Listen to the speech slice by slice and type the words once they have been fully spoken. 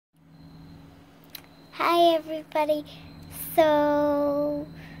Hi everybody. So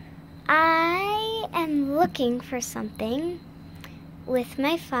I am looking for something with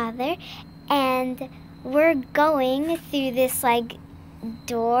my father, and we're going through this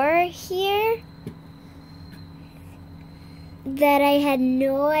door here that I had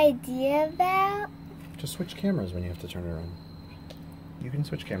no idea about. Just switch cameras when you have to turn it around. You can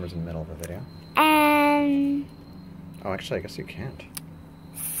switch cameras in the middle of the video. And oh, actually, I guess you can't.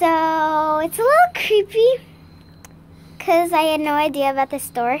 So it's a little creepy because I had no idea about this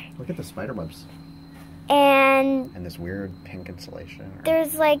door. Look at the spider webs. And this weird pink insulation.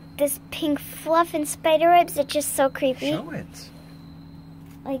 There's this pink fluff and spider webs. It's just so creepy. Show it.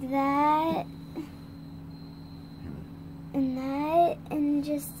 Like that. And that. And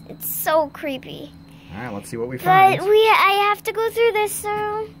just, it's so creepy. Alright, let's see what we find. But I have to go through this,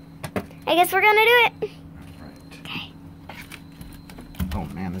 so I guess we're gonna do it. Alright. Okay. Oh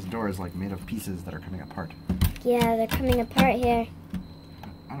man, this door is made of pieces that are coming apart. Yeah, they're coming apart here.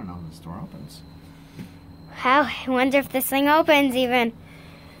 I don't know when this door opens. Wow, I wonder if this thing opens even.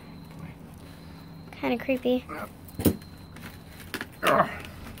 Kind of creepy. Ugh.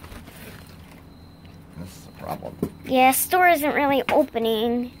 This is a problem. Yeah, this door isn't really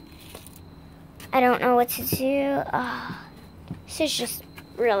opening. I don't know what to do. This is just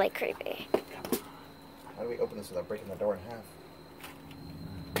really creepy. How do we open this without breaking the door in half?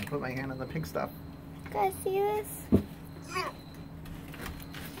 I put my hand in the pink stuff. You guys see this?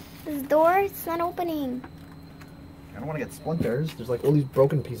 This door, it's not opening. I don't want to get splinters. There's all these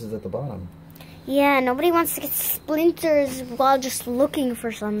broken pieces at the bottom. Yeah, nobody wants to get splinters while just looking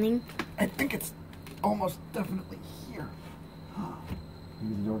for something. I think it's almost definitely here.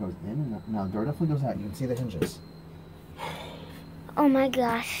 Maybe the door goes in and no, the door definitely goes out. You can see the hinges. Oh my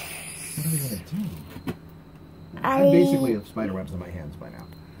gosh. What are we going to do? I basically have spider webs in my hands by now.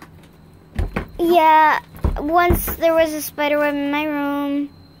 Yeah, once there was a spider web in my room,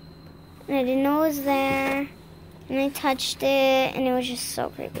 and I didn't know it was there, and I touched it, and it was just so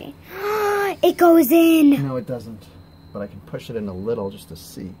creepy. It goes in! No, it doesn't. But I can push it in a little just to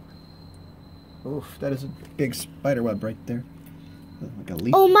see. Oof, that is a big spider web right there. Like a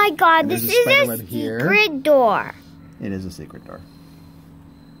leaf. Oh my god, and this is a secret door. It is a secret door.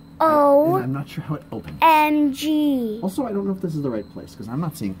 Oh. And I'm not sure how it opens. MG. Also, I don't know if this is the right place because I'm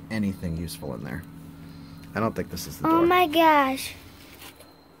not seeing anything useful in there. I don't think this is the door. Oh my gosh.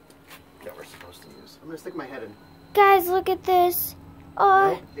 That we're supposed to use. I'm gonna stick my head in. Guys, look at this.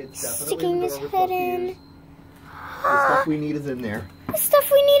 Oh, Nope, it's sticking his head in. The stuff we need is in there. The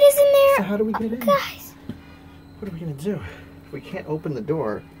stuff we need is in there. So how do we get in? Guys. What are we gonna do? If we can't open the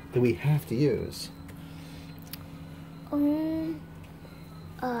door that we have to use.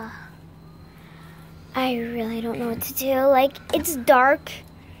 I really don't know what to do. It's dark,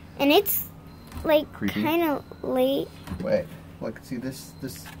 and it's kind of late. Wait, look, see this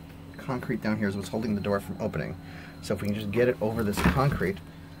concrete down here is what's holding the door from opening. So if we can just get it over this concrete,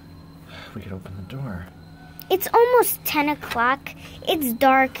 we could open the door. It's almost 10 o'clock. It's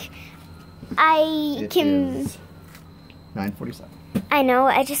dark. It is 9:47. I know,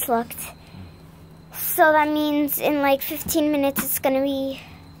 I just looked. So that means in 15 minutes it's gonna be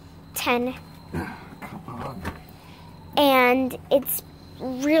 10. Come on. And it's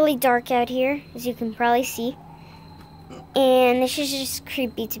really dark out here, as you can probably see. And this is just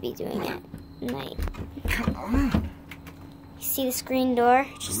creepy to be doing at night. Come on. You see the screen door?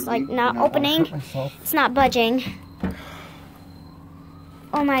 Just not opening. It's not budging.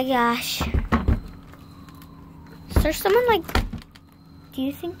 Oh my gosh. Is there someone do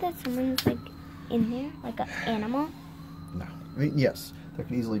you think that someone's in there? Like an animal? No. I mean, yes, there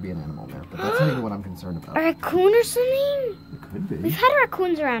could easily be an animal there, but that's not even what I'm concerned about. A raccoon or something? It could be. We've had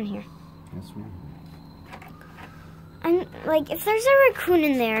raccoons around here. Yes, we have. I'm if there's a raccoon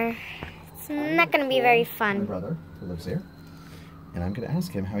in there, it's not going to be very My fun. brother, who lives here, and I'm going to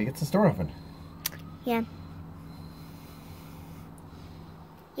ask him how he gets this door open. Yeah.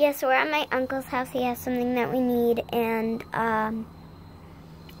 Yeah, so we're at my uncle's house. He has something that we need, and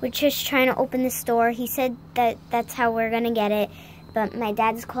we're just trying to open this door. He said that that's how we're going to get it, but my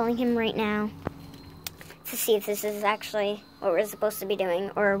dad's calling him right now to see if this is actually what we're supposed to be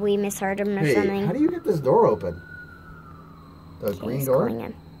doing, or we misheard him or something. How do you get this door open? The green door? Calling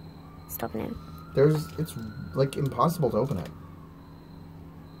him. Stopping him. It's impossible to open it.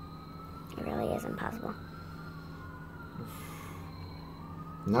 It really is impossible.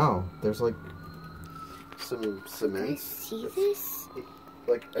 No, there's some cement. Can I see this?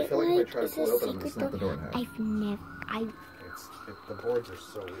 I feel like if I try to pull it open, I'm gonna snap the door in half. The boards are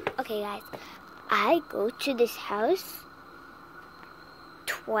so weird. Okay, guys, I go to this house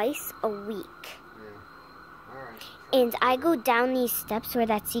twice a week. Yeah. And I go down these steps where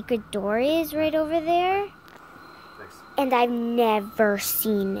that secret door is right over there. Thanks. And I've never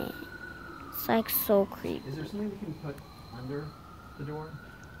seen it. It's like so creepy. Is there something we can put under the door?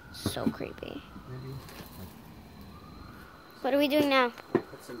 So creepy. Maybe. What are we doing now?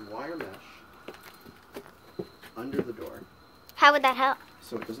 Put some wire mesh under the door How would that help?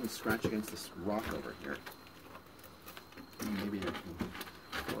 so it doesn't scratch against this rock over here. Maybe I can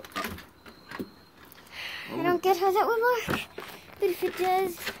pull it up. I don't get how that would work. But if it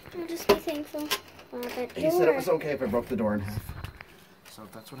does, I'll just be thankful. He said it was okay if I broke the door in half. So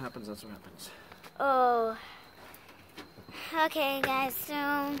if that's what happens, that's what happens. Oh. Okay, guys, so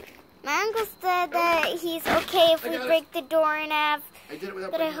my uncle said that he's okay if we break the door in half. I did it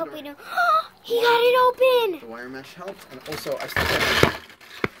without But I breaking the hope we door. don't. He got it open! The wire mesh helped, and also I still got it.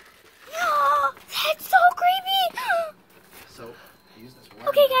 That's so creepy! So, use this wire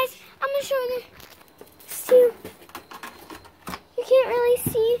Okay, mesh. guys, I'm gonna show you. See, you can't really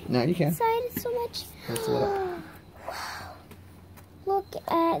see No, you can. inside so much. That's a little. Wow. Look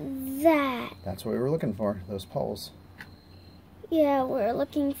at that. That's what we were looking for, those poles. Yeah, we're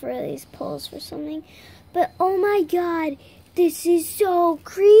looking for these poles for something. But oh my god, this is so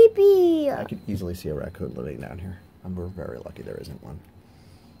creepy. I could easily see a raccoon living down here. And we're very lucky there isn't one.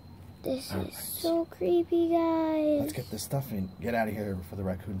 This Alright. is so creepy, guys. Let's get this stuff and get out of here before the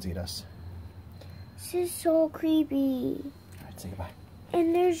raccoons eat us. This is so creepy. Alright, say goodbye.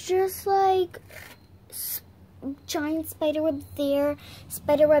 And there's just like giant spider webs there,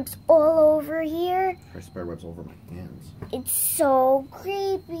 spider webs all over here. Try spider webs over my hands. It's so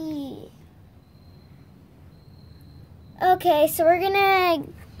creepy. Okay, so we're gonna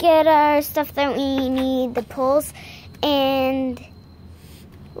get our stuff that we need, the poles, and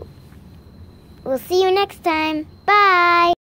we'll see you next time. Bye!